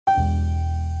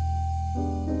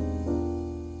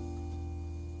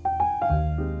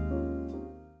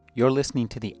You're listening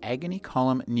to the Agony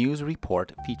Column News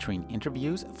Report featuring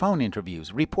interviews, phone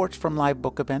interviews, reports from live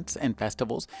book events and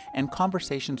festivals, and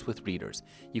conversations with readers.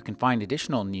 You can find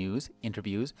additional news,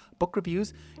 interviews, book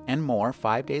reviews, and more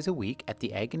 5 days a week at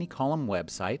the Agony Column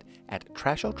website at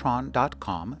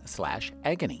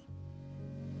trashotron.com/agony.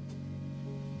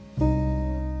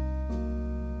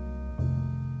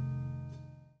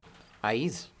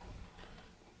 Aiz.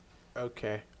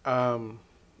 Okay.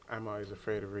 I'm always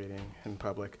afraid of reading in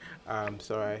public.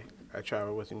 So I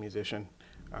travel with a musician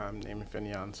named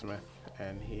Finian Smith,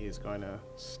 and he is going to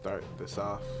start this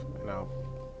off, and I'll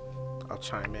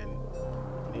chime in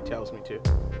when he tells me to.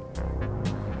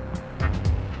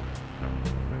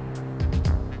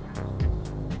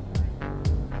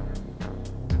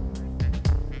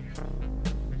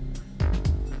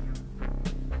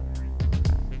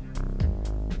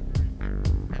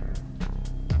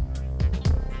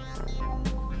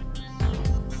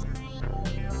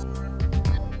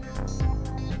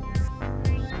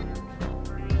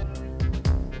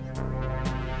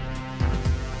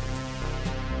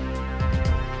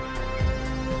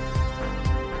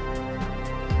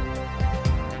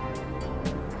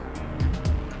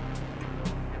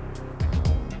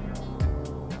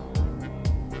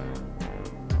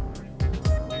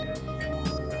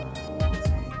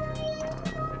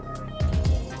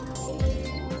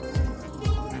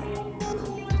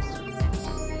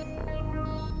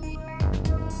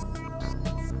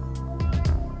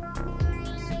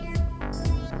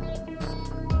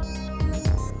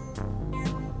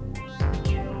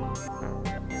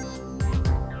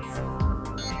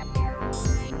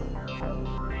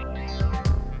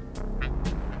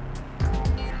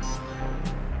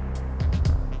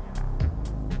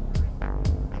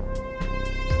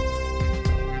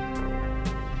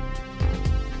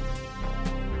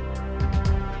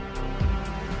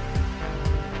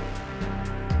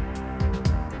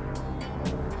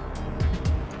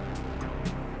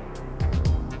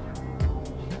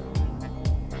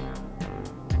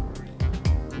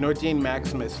 Nordine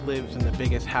Maximus lives in the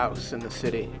biggest house in the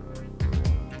city,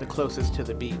 the closest to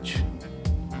the beach.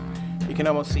 You can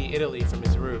almost see Italy from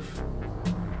his roof.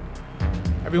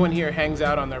 Everyone here hangs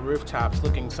out on their rooftops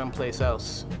looking someplace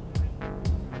else.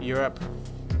 Europe,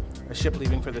 a ship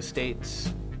leaving for the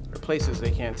States, or places they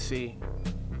can't see.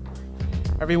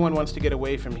 Everyone wants to get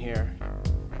away from here.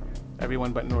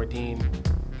 Everyone but Nordine.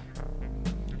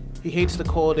 He hates the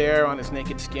cold air on his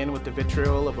naked skin with the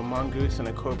vitriol of a mongoose in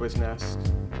a cobra's nest.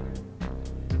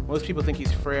 Most people think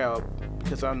he's frail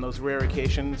because on those rare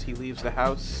occasions he leaves the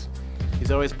house, he's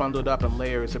always bundled up in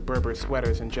layers of Berber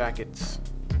sweaters and jackets.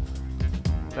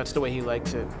 That's the way he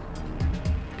likes it.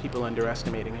 People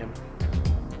underestimating him.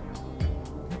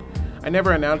 I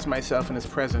never announce myself in his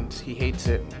presence. He hates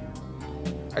it.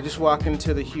 I just walk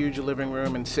into the huge living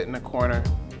room and sit in a corner.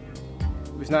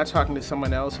 If he's not talking to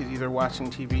someone else, he's either watching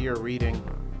TV or reading.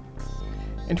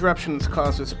 Interruptions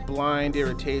cause this blind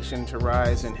irritation to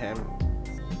rise in him.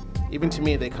 Even to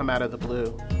me, they come out of the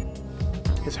blue.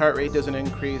 His heart rate doesn't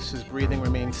increase, his breathing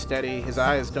remains steady, his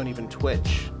eyes don't even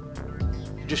twitch.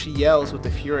 He just yells with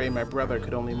the fury my brother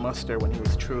could only muster when he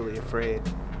was truly afraid.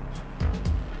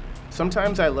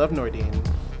 Sometimes I love Nordine,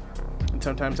 and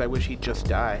sometimes I wish he'd just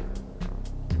die.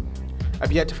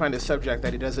 I've yet to find a subject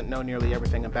that he doesn't know nearly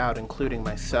everything about, including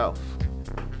myself.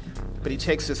 But he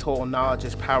takes this whole knowledge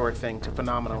is power thing to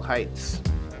phenomenal heights.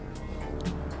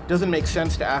 It doesn't make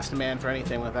sense to ask a man for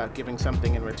anything without giving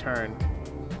something in return.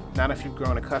 Not if you've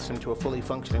grown accustomed to a fully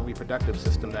functioning reproductive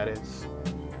system, that is.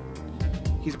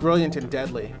 He's brilliant and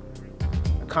deadly,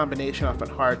 a combination often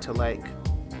hard to like,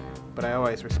 but I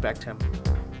always respect him.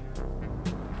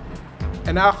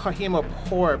 And Al Khahima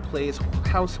Poor plays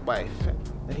housewife,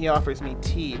 and he offers me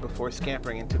tea before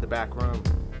scampering into the back room.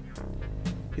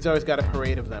 He's always got a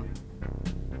parade of them.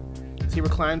 As he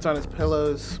reclines on his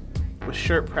pillows, with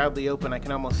shirt proudly open, I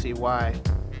can almost see why.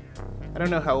 I don't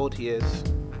know how old he is,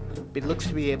 but he looks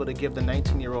to be able to give the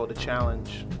 19-year-old a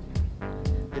challenge.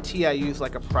 The tea I use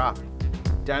like a prop,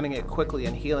 downing it quickly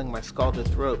and healing my scalded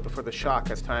throat before the shock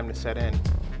has time to set in.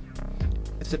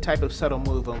 It's the type of subtle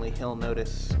move only he'll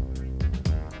notice.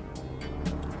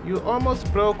 You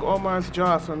almost broke Omar's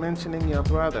jaw for mentioning your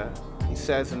brother, he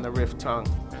says in the Rif tongue,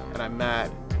 and I'm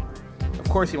mad. Of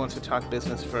course he wants to talk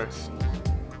business first.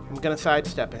 I'm gonna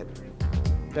sidestep it.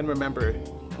 Then remember,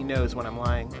 he knows when I'm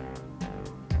lying.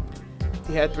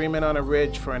 He had 3 men on a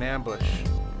ridge for an ambush.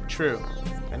 True,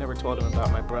 I never told him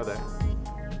about my brother.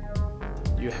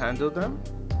 You handled them?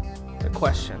 A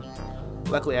question.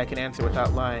 Luckily I can answer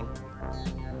without lying.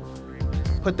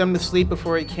 Put them to sleep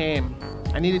before he came.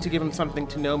 I needed to give him something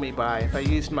to know me by. If I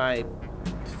used my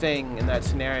thing in that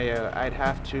scenario, I'd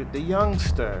have to... The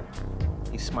youngster,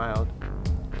 he smiled,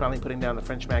 finally putting down the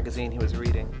French magazine he was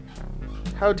reading.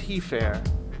 How'd he fare?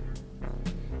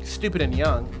 Stupid and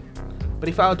young, but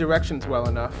he followed directions well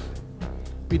enough.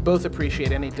 We'd both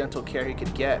appreciate any dental care he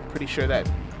could get. Pretty sure that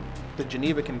the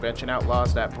Geneva Convention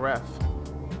outlaws that breath.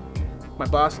 My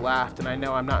boss laughed, and I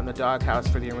know I'm not in the doghouse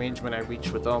for the arrangement I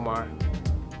reached with Omar.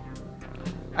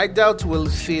 I doubt we'll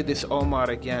see this Omar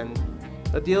again.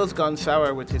 The deal's gone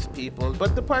sour with his people,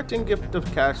 but the parting gift of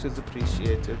cash is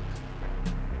appreciated.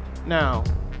 Now,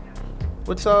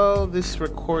 what's all this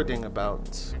recording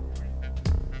about?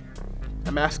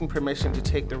 I'm asking permission to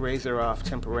take the razor off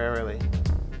temporarily.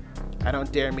 I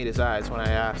don't dare meet his eyes when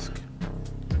I ask.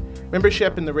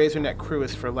 Membership in the Razornet crew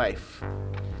is for life.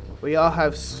 We all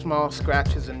have small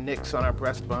scratches and nicks on our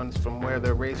breastbones from where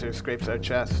the razor scrapes our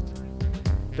chest.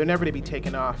 They're never to be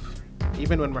taken off,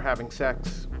 even when we're having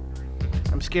sex.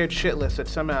 I'm scared shitless that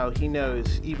somehow he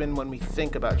knows even when we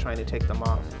think about trying to take them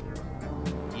off.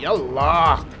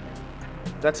 Yallah!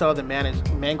 That's all the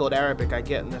mangled Arabic I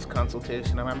get in this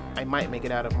consultation. I might make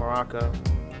it out of Morocco.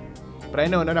 But I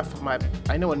know enough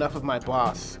of my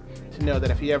boss to know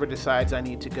that if he ever decides I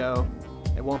need to go,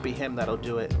 it won't be him that'll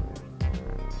do it.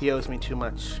 He owes me too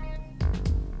much.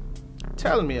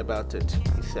 Tell me about it,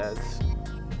 he says.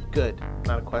 Good,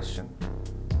 not a question.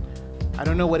 I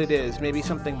don't know what it is, maybe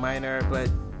something minor, but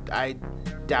I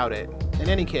doubt it. In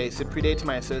any case, it predates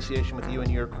my association with you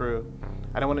and your crew.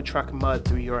 I don't want to truck mud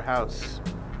through your house.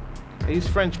 I use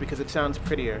French because it sounds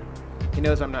prettier. He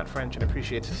knows I'm not French and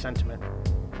appreciates the sentiment.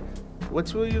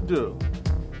 What will you do?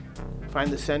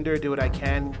 Find the sender, do what I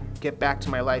can, get back to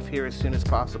my life here as soon as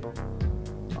possible.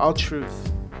 All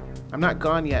truth. I'm not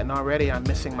gone yet, and already I'm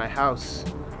missing my house,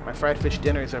 my fried fish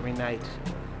dinners every night,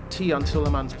 tea on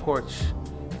Suleiman's porch,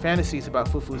 fantasies about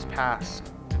Fufu's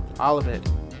past. All of it.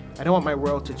 I don't want my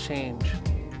world to change.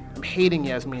 I'm hating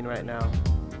Yasmin right now,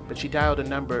 but she dialed a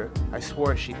number I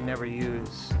swore she'd never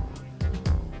use.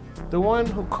 The one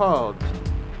who called.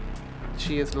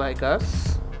 She is like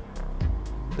us?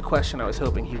 The question I was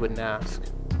hoping he wouldn't ask.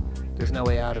 There's no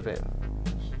way out of it.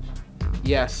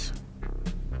 Yes.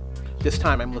 This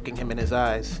time I'm looking him in his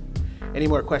eyes. Any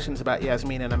more questions about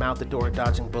Yasmin and I'm out the door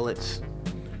dodging bullets.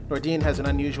 Nordine has an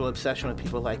unusual obsession with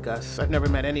people like us. I've never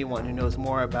met anyone who knows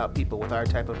more about people with our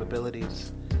type of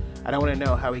abilities. I don't want to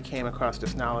know how he came across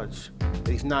this knowledge, but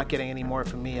he's not getting any more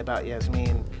from me about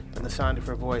Yasmin than the sound of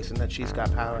her voice and that she's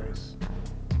got powers.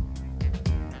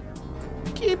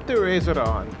 Keep the razor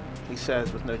on, he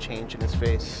says with no change in his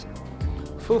face.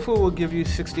 Fufu will give you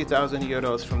 60,000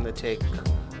 euros from the take.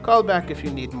 Call back if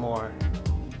you need more.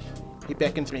 He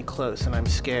beckons me close and I'm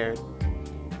scared.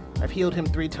 I've healed him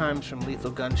 3 times from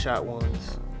lethal gunshot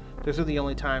wounds. Those are the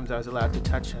only times I was allowed to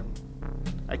touch him.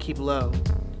 I keep low,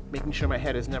 making sure my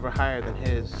head is never higher than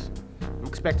his. I'm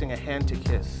expecting a hand to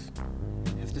kiss.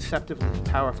 His deceptively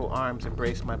powerful arms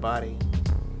embrace my body.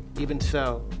 Even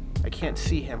so, I can't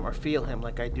see him or feel him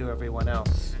like I do everyone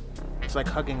else. It's like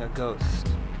hugging a ghost.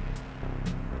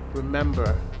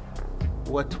 Remember,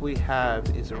 what we have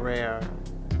is rare.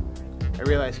 I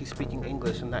realize he's speaking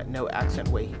English in that no-accent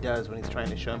way he does when he's trying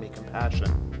to show me compassion.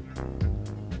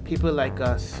 People like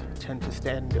us tend to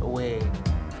stand away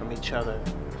from each other.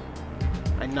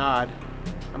 I nod.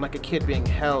 I'm like a cat being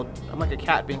held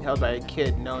by a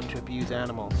kid known to abuse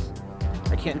animals.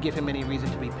 I can't give him any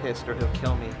reason to be pissed or he'll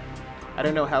kill me. I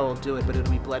don't know how he'll do it, but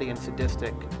it'll be bloody and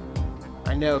sadistic.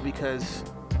 I know because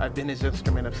I've been his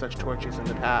instrument of such tortures in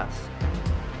the past,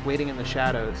 waiting in the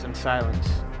shadows in silence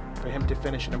for him to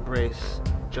finish an embrace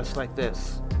just like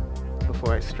this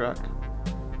before I struck.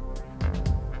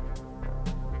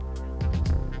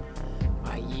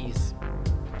 Ais,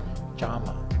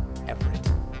 Jama,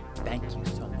 Everett, thank you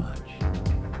so much.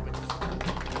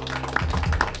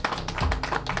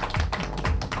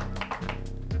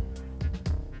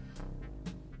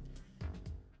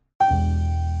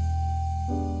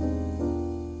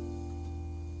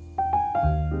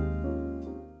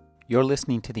 You're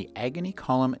listening to the Agony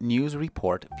Column News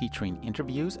Report featuring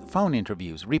interviews, phone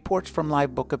interviews, reports from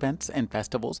live book events and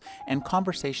festivals, and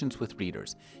conversations with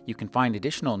readers. You can find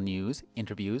additional news,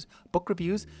 interviews, book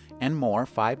reviews, and more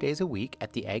 5 days a week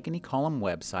at the Agony Column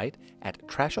website at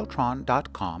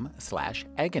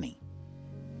trashotron.com/agony.